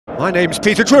My name's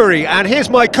Peter Drury, and here's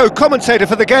my co-commentator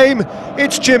for the game.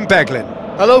 It's Jim Beglin.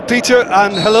 Hello, Peter,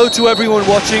 and hello to everyone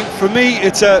watching. For me,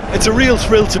 it's a real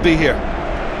thrill to be here.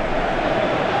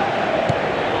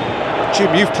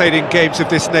 Jim, you've played in games of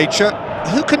this nature.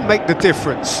 Who can make the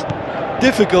difference?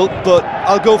 Difficult, but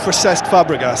I'll go for Cesc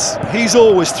Fabregas. He's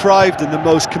always thrived in the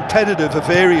most competitive of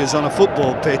areas on a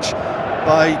football pitch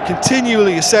by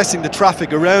continually assessing the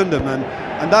traffic around him, and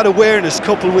that awareness,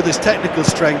 coupled with his technical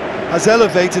strength, has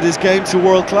elevated his game to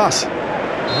world class.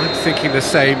 I'm thinking the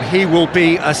same. He will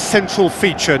be a central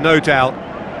feature, no doubt.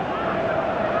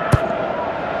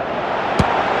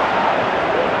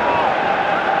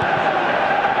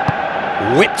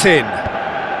 Whipped in.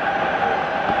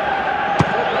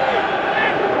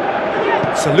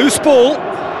 It's a loose ball.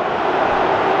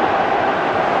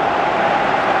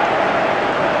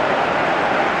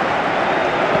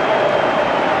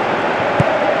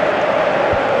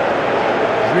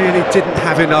 Really didn't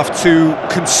have enough to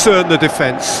concern the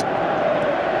defence.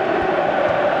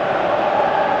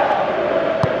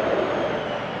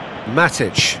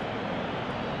 Matic.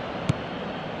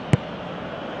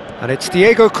 And it's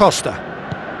Diego Costa.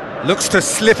 Looks to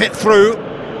slip it through.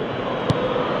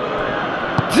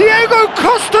 Diego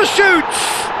Costa shoots!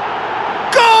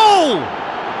 Goal!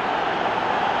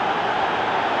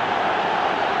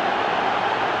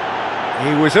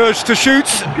 He was urged to shoot,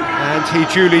 and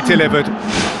he duly delivered.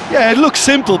 Yeah, it looks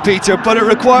simple, Peter, but it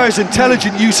requires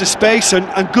intelligent use of space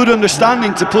and good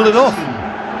understanding to pull it off.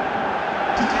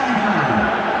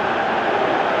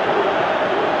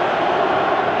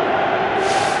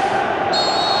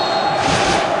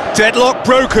 Deadlock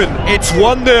broken, it's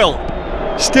 1-0.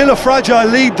 Still a fragile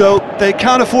lead, though. They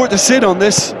can't afford to sit on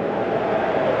this.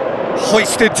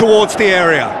 Hoisted towards the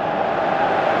area.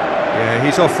 Yeah,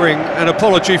 he's offering an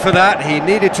apology for that. He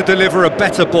needed to deliver a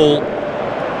better ball.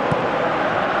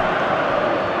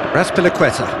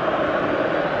 Raspilicueta.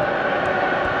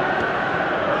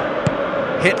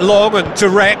 Hit long and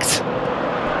direct.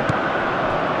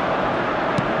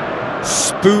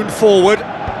 Spoon forward.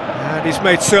 And he's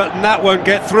made certain that won't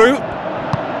get through.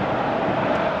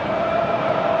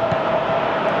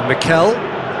 Mikel.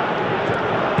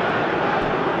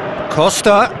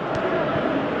 Costa.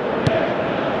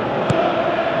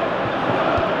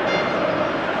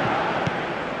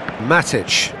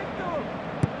 Matic.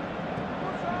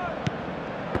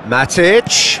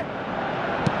 Matic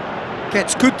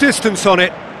gets good distance on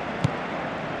it.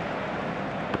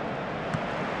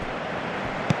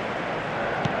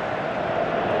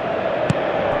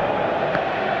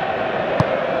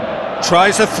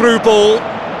 Tries a through ball.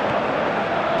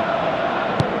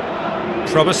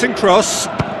 Promising cross.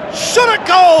 Shot at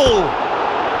goal!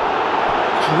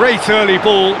 Great early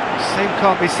ball. Same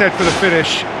can't be said for the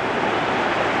finish.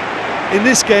 In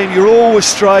this game, you're always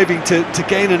striving to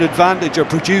gain an advantage or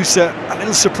produce a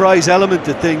little surprise element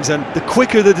to things, and the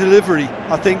quicker the delivery,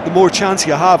 I think, the more chance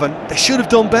you have, and they should have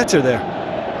done better there.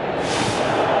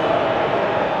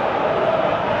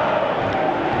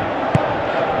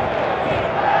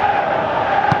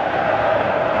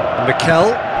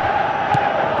 Mikel.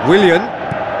 Willian.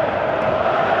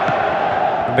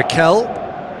 Mikel.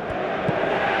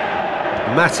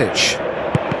 Matic.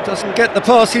 Doesn't get the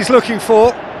pass he's looking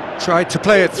for. Tried to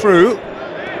play it through.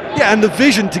 Yeah, and the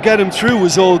vision to get him through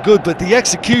was all good, but the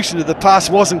execution of the pass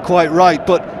wasn't quite right.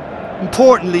 But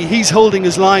importantly, he's holding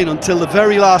his line until the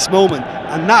very last moment,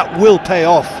 and that will pay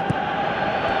off.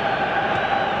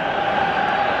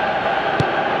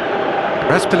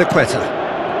 Raspilicueta.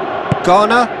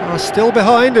 Ghana are still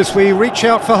behind as we reach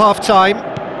out for half-time.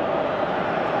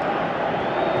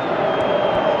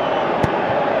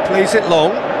 Plays it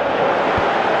long.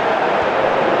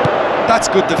 That's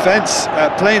good defence,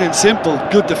 plain and simple,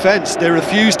 good defence. They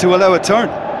refuse to allow a turn.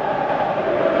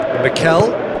 Mikel.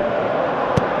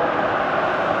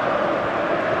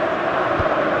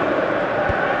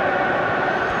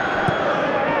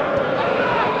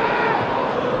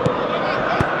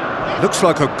 Looks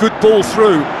like a good ball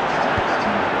through.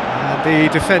 And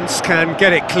the defence can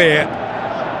get it clear.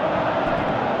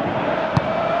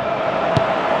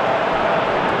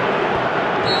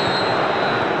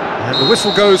 The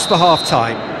whistle goes for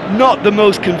half-time. Not the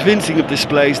most convincing of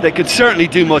displays. They could certainly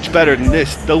do much better than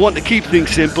this. They'll want to keep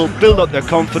things simple, build up their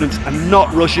confidence and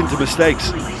not rush into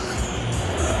mistakes.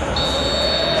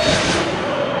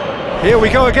 Here we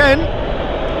go again.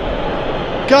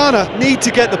 Ghana need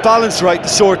to get the balance right to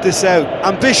sort this out.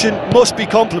 Ambition must be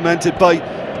complemented by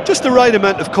just the right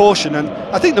amount of caution, and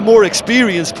I think the more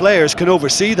experienced players can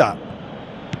oversee that.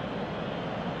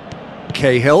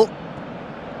 Cahill.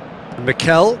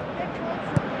 Mikel.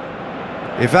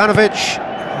 Ivanovic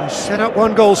has set up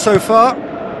one goal so far.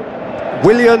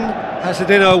 Willian has it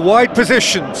in a wide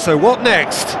position, so what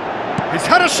next? He's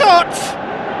had a shot!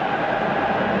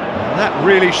 That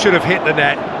really should have hit the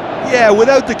net. Yeah,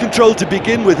 without the control to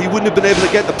begin with, he wouldn't have been able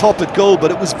to get the pop at goal, but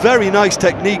it was very nice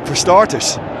technique for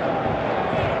starters.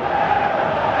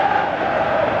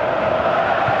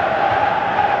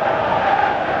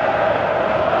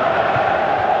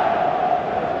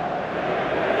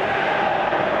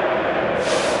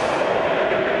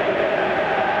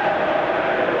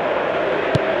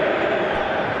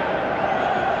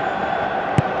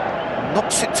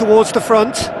 Knocks it towards the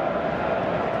front.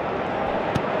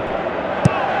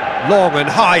 Long and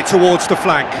high towards the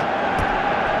flank.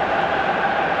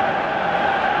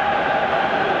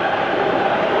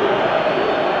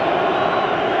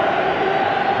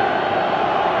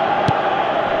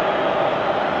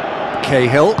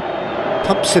 Cahill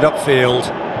pumps it upfield.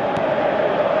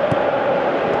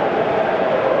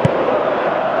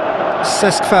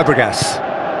 Cesc Fabregas.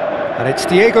 And it's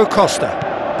Diego Costa.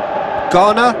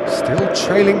 Ghana still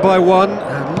trailing by one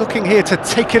and looking here to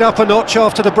take it up a notch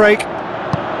after the break.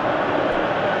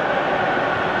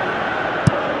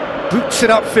 Boots it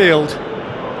upfield,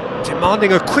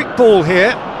 demanding a quick ball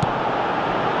here.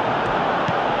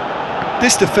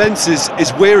 This defence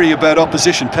is wary about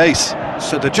opposition pace.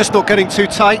 So they're just not getting too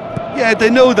tight? Yeah, they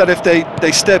know that if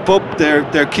they step up,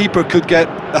 their keeper could get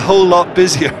a whole lot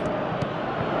busier.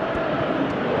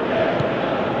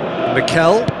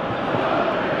 Mikel.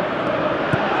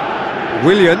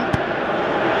 Willian.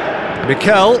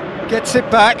 Mikel gets it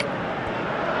back.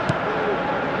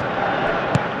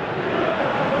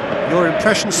 Your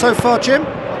impression so far, Jim?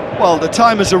 Well, the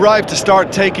time has arrived to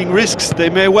start taking risks. They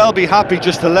may well be happy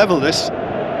just to level this.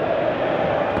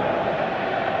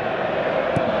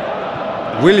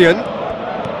 Willian.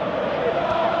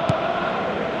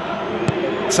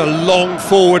 It's a long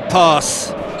forward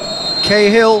pass.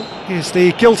 Cahill is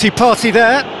the guilty party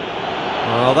there.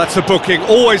 Well, that's a booking,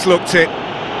 always looked it.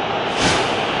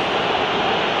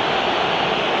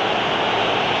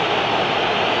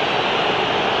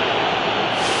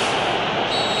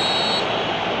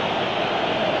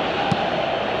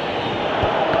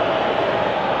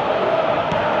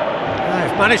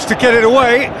 They've managed to get it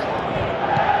away.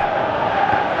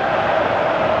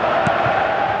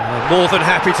 More than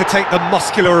happy to take the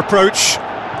muscular approach.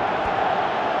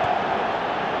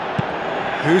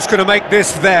 Who's going to make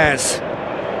this theirs?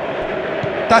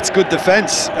 That's good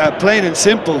defence, plain and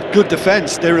simple, good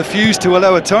defence. They refuse to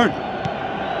allow a turn.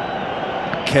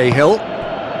 Cahill.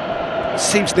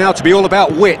 Seems now to be all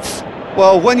about width.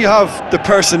 Well, when you have the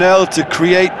personnel to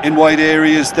create in wide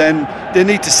areas, then they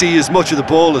need to see as much of the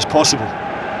ball as possible.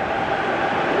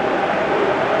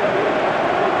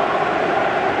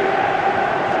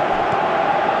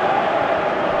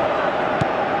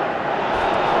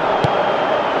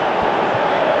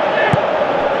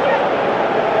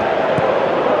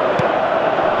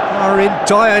 Are in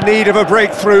dire need of a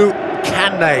breakthrough,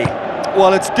 can they?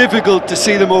 Well, it's difficult to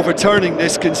see them overturning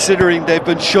this, considering they've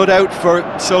been shut out for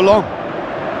so long.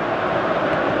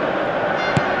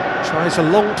 Tries a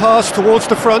long pass towards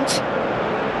the front.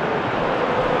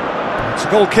 It's a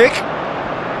goal kick.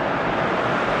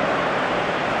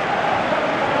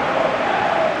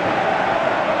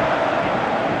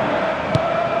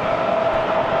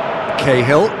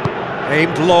 Cahill,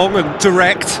 aimed long and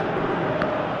direct.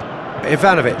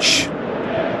 Ivanovic.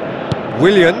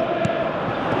 Willian.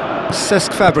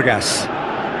 Cesc Fabregas.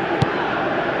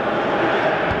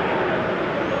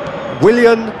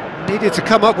 Willian needed to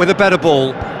come up with a better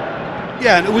ball.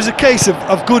 Yeah, and it was a case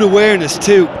of good awareness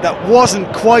too. That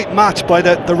wasn't quite matched by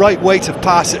the right weight of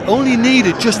pass. It only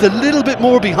needed just a little bit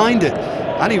more behind it,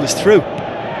 and he was through.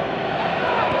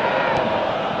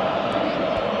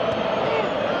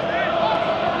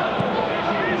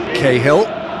 Cahill.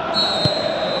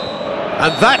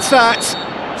 And that's that.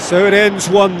 So it ends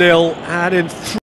 1-0, and in